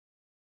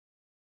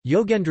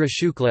Yogendra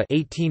Shukla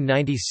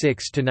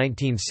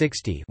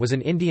 (1896–1960) was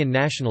an Indian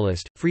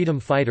nationalist, freedom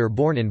fighter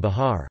born in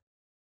Bihar.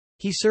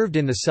 He served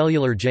in the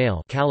cellular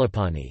jail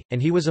Kalapani,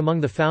 and he was among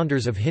the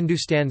founders of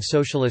Hindustan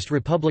Socialist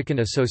Republican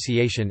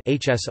Association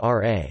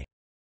 (HSRA).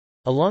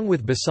 Along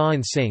with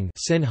Basan Singh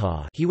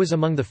Sinha, he was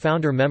among the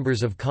founder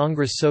members of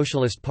Congress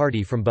Socialist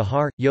Party from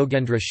Bihar.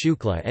 Yogendra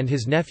Shukla and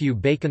his nephew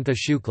Baikantha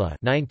Shukla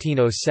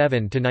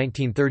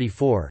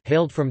 (1907–1934)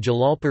 hailed from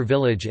Jalalpur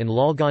village in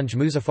Lalganj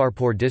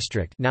Muzaffarpur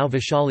district, now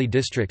Vaishali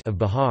district of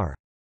Bihar.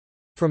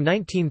 From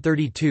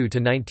 1932 to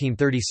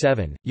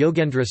 1937,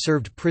 Yogendra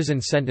served prison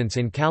sentence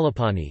in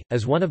Kalapani,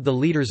 as one of the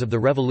leaders of the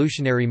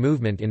revolutionary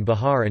movement in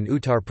Bihar and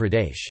Uttar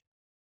Pradesh.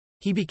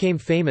 He became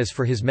famous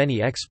for his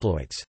many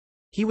exploits.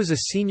 He was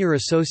a senior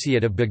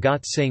associate of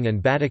Bhagat Singh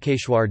and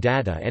Batukeshwar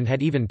Datta and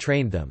had even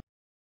trained them.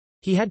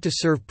 He had to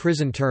serve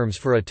prison terms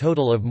for a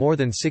total of more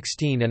than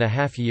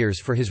 16.5 years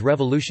for his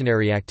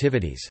revolutionary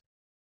activities.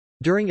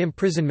 During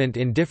imprisonment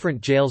in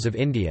different jails of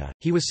India,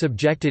 he was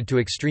subjected to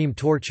extreme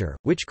torture,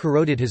 which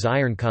corroded his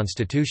iron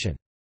constitution.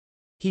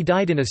 He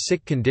died in a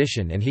sick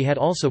condition and he had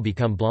also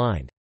become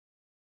blind.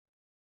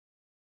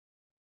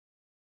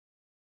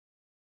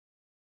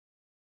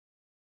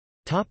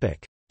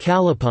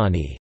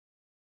 Kalapani.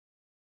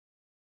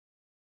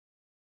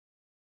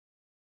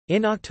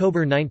 In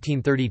October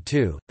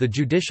 1932, the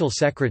Judicial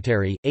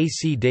Secretary,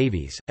 A.C.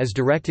 Davies, as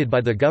directed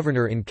by the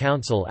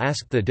Governor-in-Council,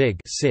 asked the DIG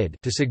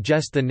to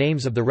suggest the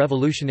names of the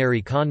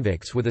revolutionary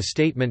convicts with a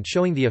statement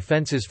showing the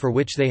offences for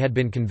which they had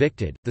been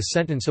convicted, the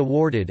sentence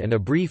awarded and a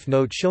brief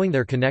note showing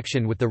their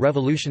connection with the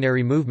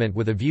revolutionary movement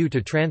with a view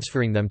to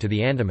transferring them to the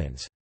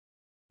Andamans.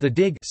 The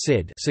DIG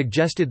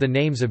suggested the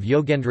names of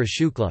Yogendra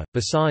Shukla,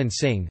 Basan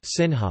Singh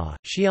Sinha,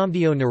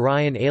 Shyamdeo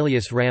Narayan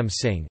alias Ram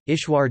Singh,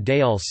 Ishwar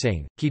Dayal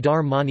Singh,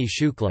 Kedar Mani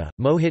Shukla,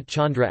 Mohit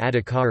Chandra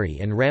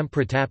Adhikari and Ram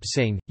Pratap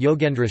Singh.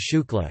 Yogendra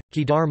Shukla,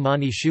 Kedar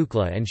Mani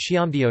Shukla and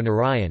Shyamdeo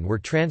Narayan were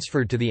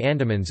transferred to the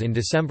Andamans in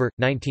December,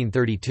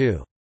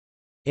 1932.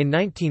 In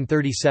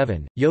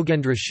 1937,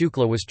 Yogendra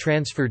Shukla was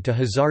transferred to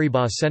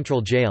Hazaribagh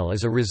Central Jail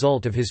as a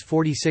result of his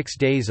 46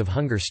 days of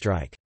hunger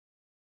strike.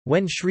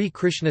 When Sri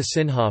Krishna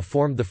Sinha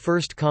formed the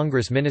first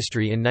Congress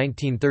ministry in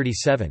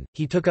 1937,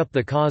 he took up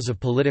the cause of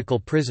political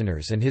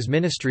prisoners and his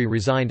ministry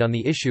resigned on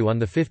the issue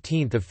on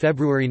 15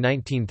 February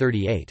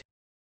 1938.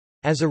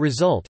 As a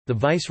result, the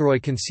viceroy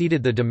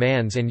conceded the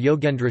demands and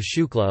Yogendra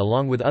Shukla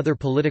along with other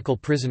political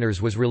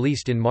prisoners was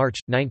released in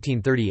March,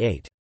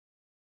 1938.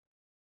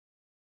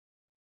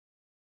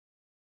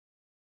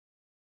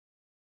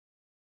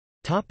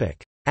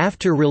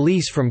 After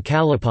release from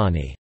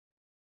Kalapani.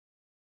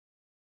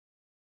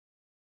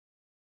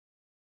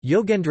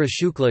 Yogendra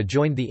Shukla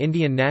joined the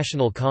Indian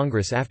National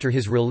Congress after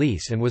his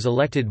release and was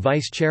elected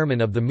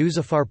vice-chairman of the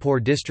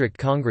Muzaffarpur District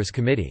Congress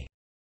Committee.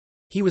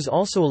 He was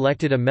also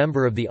elected a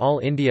member of the All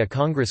India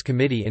Congress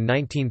Committee in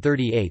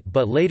 1938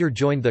 but later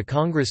joined the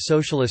Congress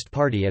Socialist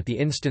Party at the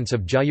instance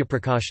of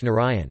Jayaprakash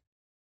Narayan.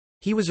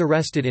 He was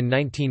arrested in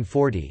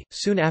 1940,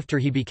 soon after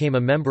he became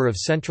a member of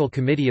Central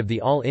Committee of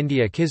the All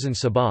India Kisan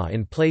Sabha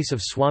in place of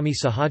Swami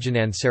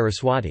Sahajanand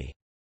Saraswati.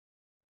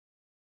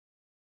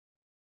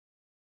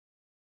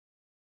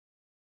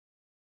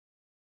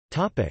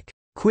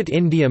 Quit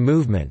India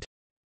movement.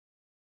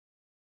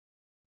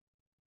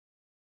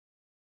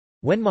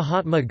 When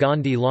Mahatma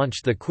Gandhi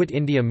launched the Quit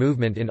India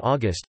movement in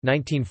August,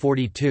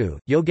 1942,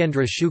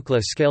 Yogendra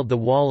Shukla scaled the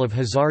wall of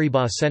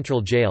Hazaribagh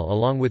Central Jail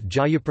along with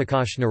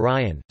Jayaprakash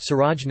Narayan,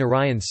 Suraj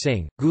Narayan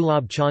Singh,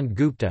 Gulab Chand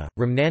Gupta,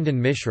 Ramnandan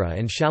Mishra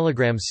and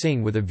Shaligram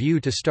Singh with a view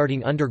to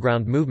starting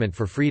underground movement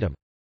for freedom.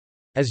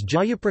 As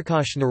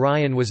Jayaprakash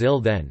Narayan was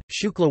ill then,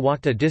 Shukla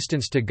walked a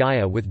distance to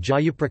Gaya with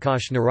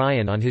Jayaprakash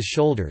Narayan on his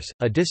shoulders,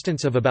 a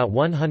distance of about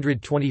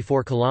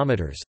 124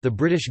 kilometres. The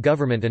British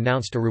government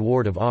announced a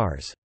reward of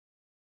Rs.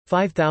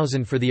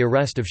 5,000 for the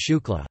arrest of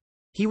Shukla.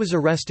 He was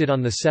arrested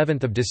on 7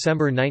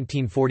 December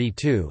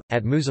 1942,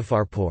 at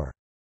Muzaffarpur.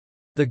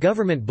 The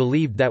government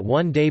believed that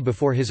one day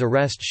before his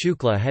arrest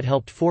Shukla had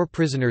helped 4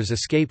 prisoners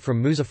escape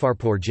from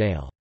Muzaffarpur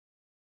jail.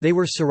 They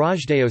were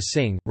Surajdayo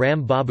Singh,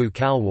 Ram Babu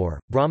Kalwar,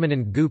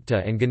 Brahmanand Gupta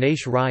and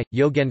Ganesh Rai.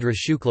 Yogendra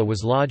Shukla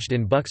was lodged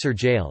in Buxar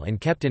jail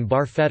and kept in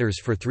bar fetters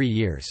for 3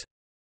 years.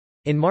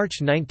 In March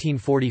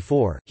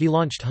 1944, he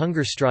launched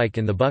hunger strike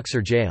in the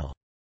Buxar jail.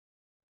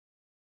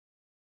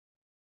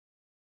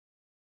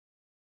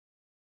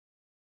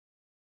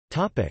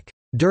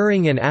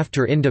 During and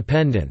after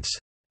independence.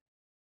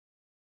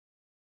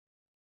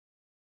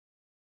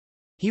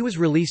 He was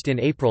released in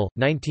April,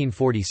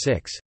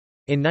 1946.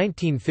 In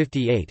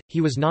 1958,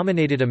 he was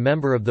nominated a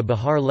member of the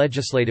Bihar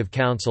Legislative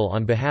Council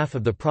on behalf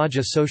of the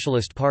Praja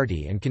Socialist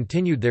Party and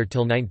continued there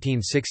till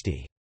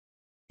 1960.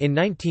 In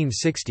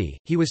 1960,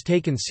 he was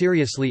taken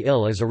seriously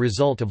ill as a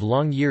result of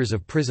long years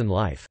of prison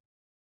life.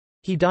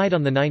 He died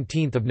on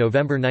 19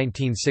 November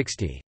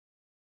 1960.